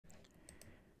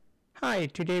Hi,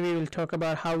 today we will talk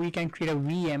about how we can create a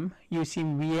VM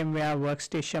using VMware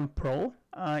Workstation Pro.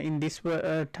 In this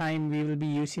time we will be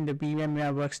using the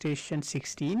VMware Workstation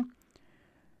 16.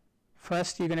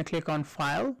 First you're going to click on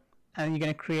File and you're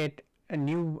going to create a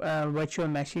new virtual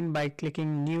machine by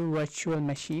clicking New Virtual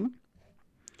Machine.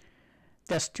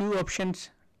 There's two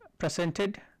options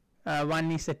presented.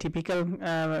 One is the typical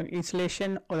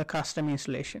installation or the custom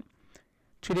installation.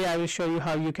 Today I will show you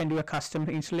how you can do a custom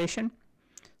installation.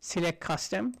 Select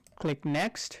custom, click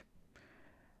next,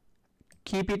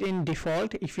 keep it in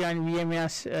default. If you are in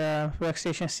VMware's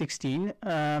Workstation 16,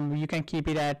 you can keep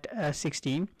it at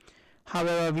 16.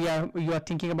 However, you are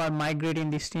thinking about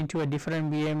migrating this into a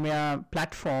different VMware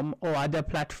platform or other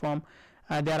platform.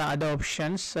 There are other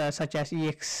options such as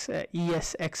ESXi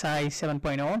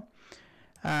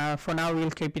 7.0. For now we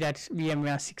will keep it at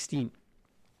VMware 16.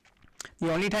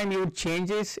 The only time you would change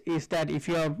this is that if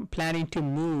you are planning to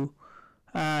move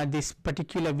this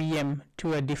particular VM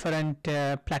to a different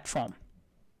platform.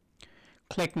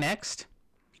 Click next.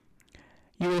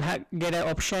 You will get an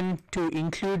option to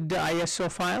include the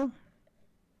ISO file,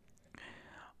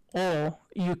 or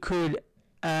you could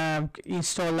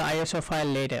install the ISO file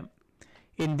later.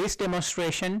 In this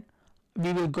demonstration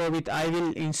we will go with I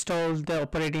will install the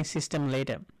operating system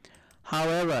later.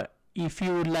 However, if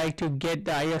you would like to get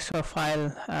the ISO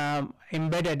file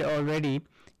embedded already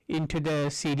into the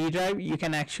CD drive, you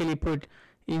can actually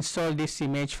install this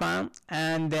image file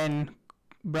and then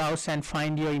browse and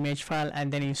find your image file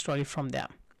and then install it from there.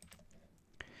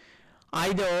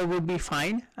 Either or would be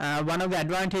fine. One of the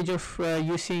advantages of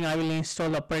using I will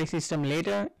install operating system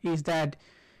later is that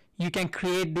you can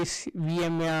create this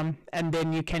VMware and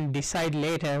then you can decide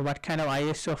later what kind of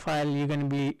ISO file you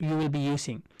will be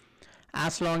using,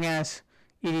 as long as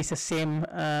it is the same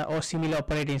or similar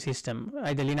operating system,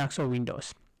 either Linux or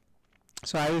Windows.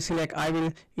 So I will select I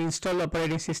will install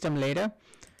operating system later.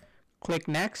 Click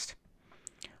next.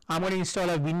 I'm going to install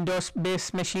a Windows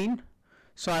based machine,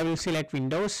 so I will select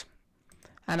Windows,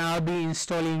 and I'll be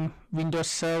installing Windows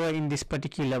Server in this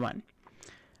particular one.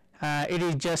 It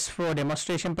is just for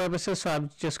demonstration purposes, so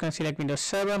I'm just going to select Windows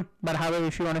Server. But however,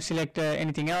 if you want to select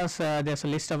anything else, there's a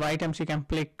list of items you can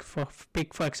pick,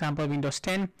 for example Windows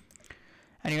 10,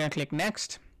 and you're going to click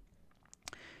next.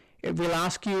 It will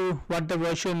ask you what the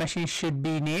virtual machine should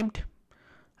be named.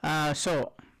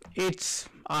 So it's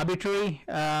arbitrary.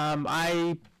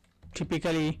 I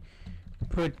typically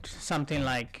put something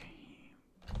like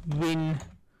Win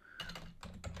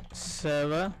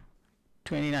Server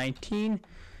 2019,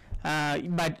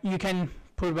 but you can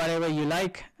put whatever you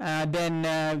like. Then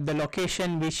the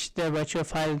location which the virtual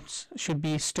files should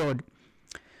be stored.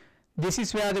 This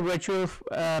is where the virtual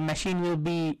machine will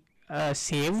be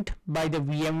saved by the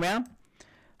VMware.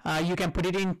 You can put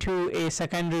it into a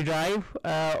secondary drive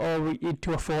or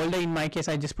into a folder. In my case,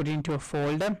 I just put it into a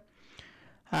folder.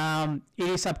 It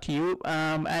is up to you,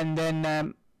 and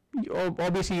then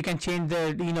obviously you can change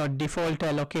the default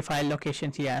file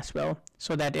locations here as well,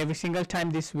 so that every single time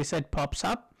this wizard pops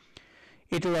up,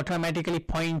 it will automatically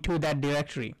point to that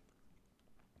directory.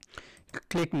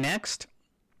 Click next.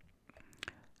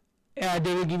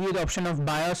 They will give you the option of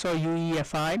BIOS or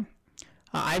UEFI.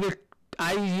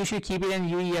 I usually keep it in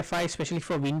UEFI, especially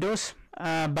for Windows,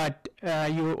 but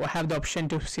you have the option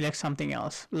to select something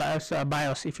else, like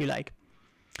BIOS if you like.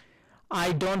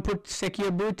 I don't put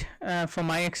Secure Boot for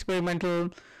my experimental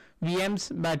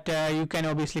VMs, but you can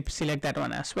obviously select that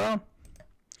one as well.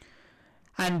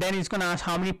 And then it's going to ask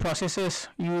how many processors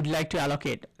you would like to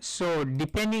allocate. So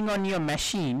depending on your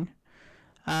machine,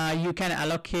 you can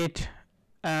allocate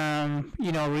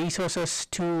resources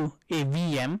to a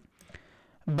VM.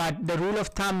 But the rule of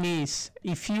thumb is,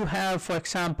 if you have, for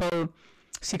example,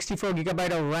 64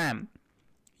 GB of RAM,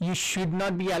 you should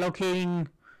not be allocating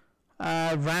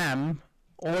RAM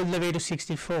all the way to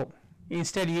 64.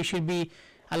 Instead, you should be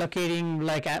allocating,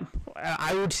 like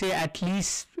I would say, at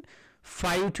least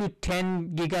 5 to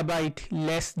 10 GB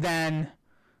less than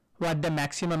what the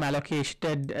maximum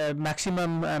allocation,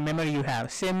 maximum memory you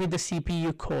have. Same with the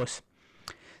CPU cores.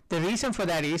 The reason for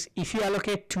that is, if you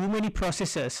allocate too many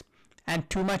processors and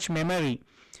too much memory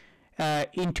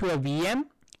into a VM,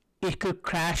 it could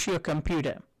crash your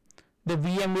computer. The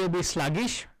VM will be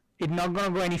sluggish. It's not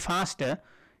going to go any faster.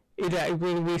 It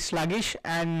will be sluggish,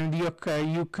 and you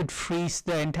could freeze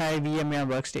the entire VMware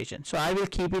workstation. So I will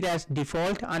keep it as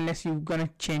default unless you're going to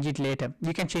change it later.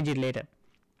 You can change it later.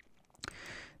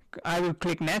 I will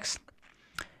click next.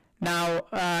 Now,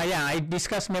 I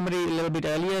discussed memory a little bit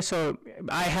earlier. So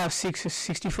I have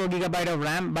 64 GB of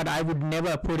RAM, but I would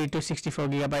never put it to 64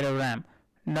 GB of RAM.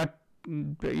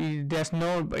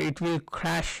 It will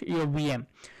crash your VM.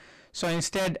 So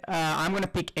instead I'm going to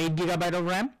pick 8 GB of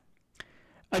RAM.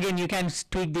 Again, you can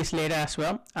tweak this later as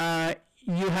well.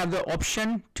 You have the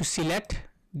option to select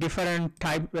different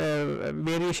type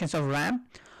variations of RAM,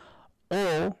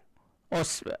 or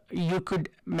you could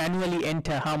manually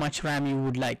enter how much RAM you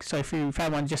would like. So if I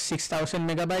want just 6,000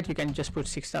 megabyte, you can just put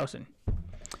 6,000.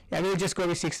 Yeah, we'll just go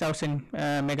with 6,000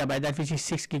 megabyte, that which is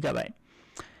 6 gigabyte.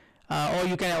 Or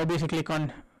you can obviously click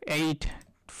on 8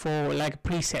 for like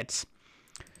presets.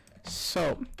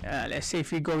 So let's say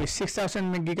if we go with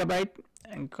 6,000 gigabyte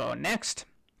and go next.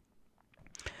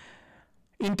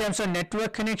 In terms of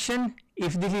network connection,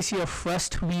 if this is your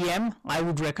first VM, I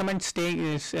would recommend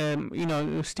sticking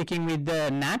with the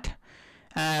NAT.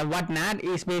 What NAT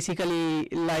is basically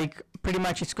like, pretty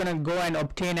much it's going to go and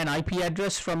obtain an IP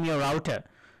address from your router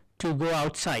to go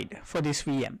outside for this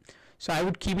VM. So I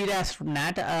would keep it as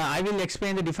NAT. I will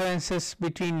explain the differences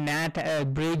between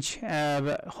NAT, bridge,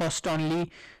 host only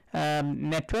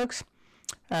networks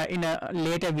in a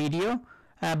later video,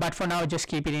 but for now just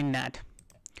keep it in NAT.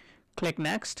 Click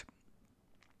next.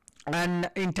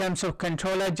 And in terms of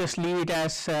controller, just leave it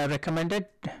as recommended,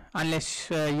 unless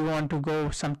you want to go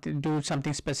do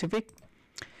something specific.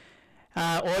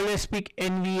 Always pick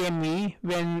NVMe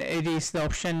when it is the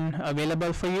option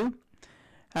available for you.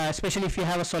 Especially if you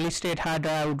have a solid state hard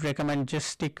drive, I would recommend just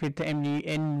stick with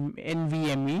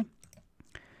NVMe.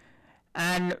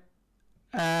 And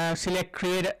select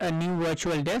create a new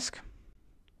virtual disk.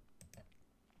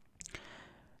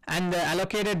 And the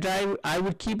allocated drive, I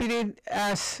would keep it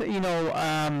as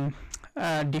default,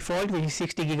 which is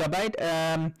 60 gigabyte.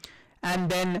 And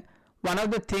then one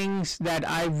of the things that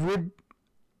I would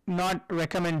not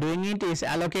recommend doing it is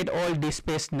allocate all disk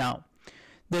space now.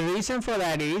 The reason for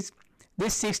that is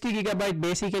this 60 gigabyte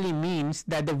basically means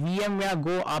that the VMware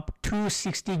go up to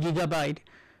 60 gigabyte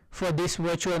for this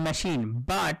virtual machine,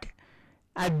 but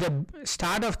at the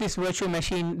start of this virtual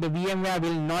machine, the VMware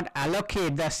will not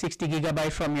allocate the 60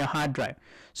 gigabyte from your hard drive.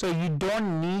 So you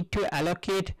don't need to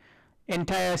allocate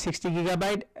entire 60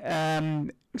 gigabyte.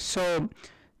 So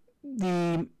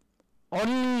the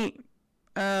only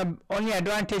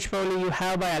advantage probably you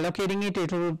have by allocating it,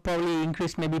 it will probably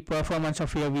increase maybe performance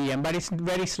of your VM, but it's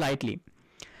very slightly.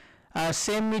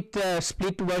 Same with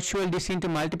split virtual disk into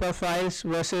multiple files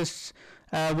versus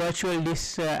virtual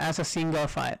disk as a single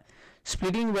file.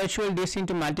 Splitting virtual disk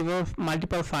into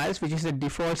multiple files, which is the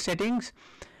default settings,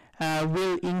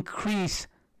 will increase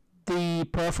the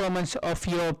performance of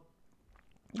your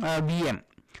VM.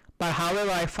 But however,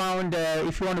 I found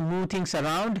if you want to move things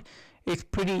around, it's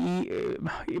pretty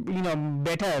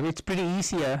better. It's pretty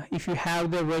easier if you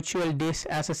have the virtual disk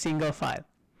as a single file.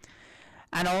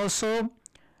 And also,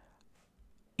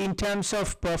 in terms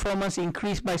of performance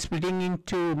increase by splitting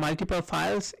into multiple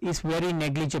files is very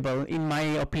negligible in my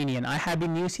opinion. I have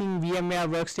been using VMware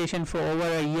Workstation for over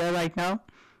a year right now,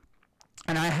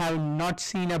 and I have not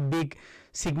seen a big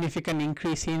significant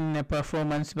increase in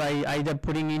performance by either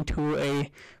putting into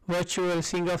a virtual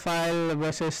single file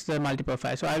versus the multiple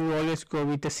file. So I will always go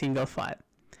with the single file.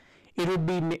 It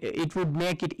would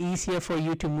make it easier for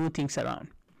you to move things around.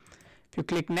 If you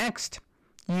click next,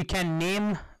 you can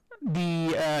name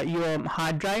the your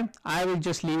hard drive. I will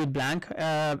just leave it blank,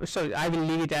 so I will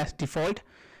leave it as default.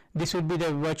 This would be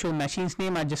the virtual machine's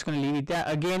name. I'm just going to leave it there.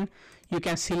 Again, you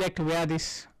can select where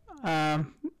this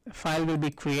file will be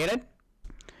created,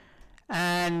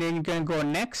 and then you can go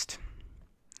next,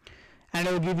 and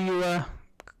it will give you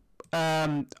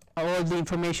all the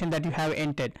information that you have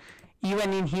entered.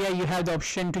 Even in here you have the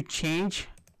option to change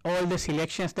all the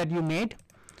selections that you made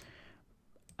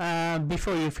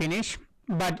before you finish,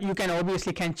 but you can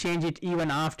obviously change it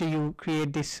even after you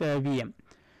create this VM.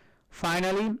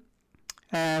 Finally,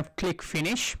 click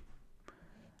finish,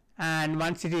 and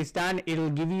once it is done, it will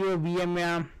give you a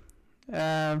VMware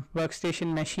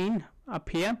workstation machine up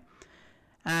here,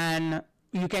 and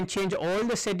you can change all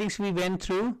the settings we went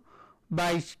through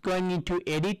by going into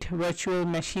edit virtual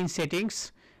machine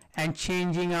settings and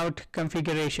changing out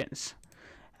configurations.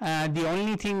 The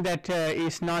only thing that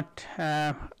is not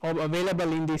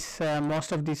available in this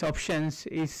most of these options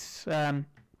is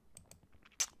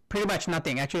pretty much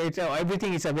nothing. Actually, it's,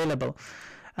 everything is available.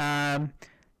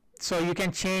 So you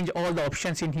can change all the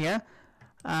options in here.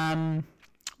 Well,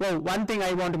 one thing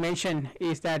I want to mention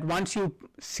is that once you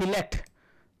select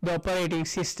the operating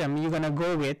system you're going to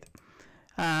go with,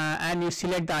 and you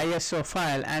select the ISO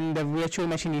file and the virtual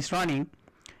machine is running,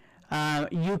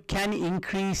 you can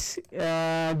increase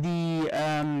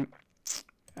the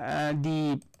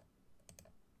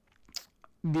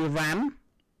RAM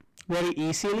very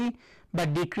easily,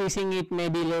 but decreasing it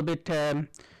maybe a little bit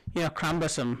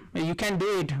cumbersome. You can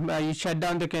do it. You shut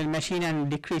down the machine and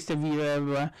decrease the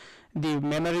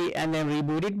memory and then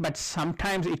reboot it, but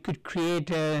sometimes it could create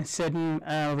certain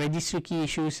registry key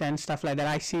issues and stuff like that.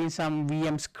 I've seen some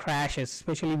VMs crashes,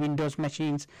 especially Windows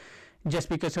machines, just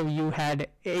because of you had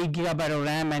 8 GB of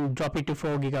RAM and drop it to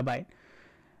 4 GB.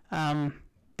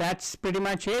 That's pretty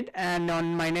much it, and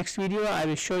on my next video I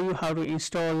will show you how to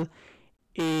install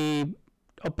a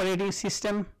operating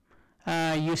system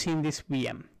using this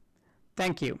VM.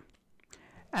 Thank you.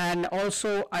 And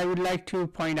also I would like to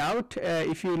point out,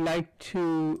 if you like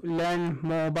to learn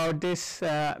more about this,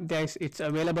 it's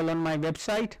available on my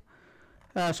website,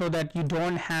 so that you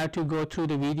don't have to go through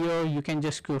the video. You can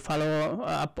just go follow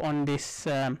up on this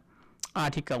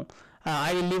article.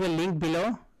 I will leave a link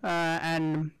below,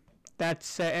 and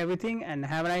that's everything, and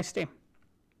have a nice day.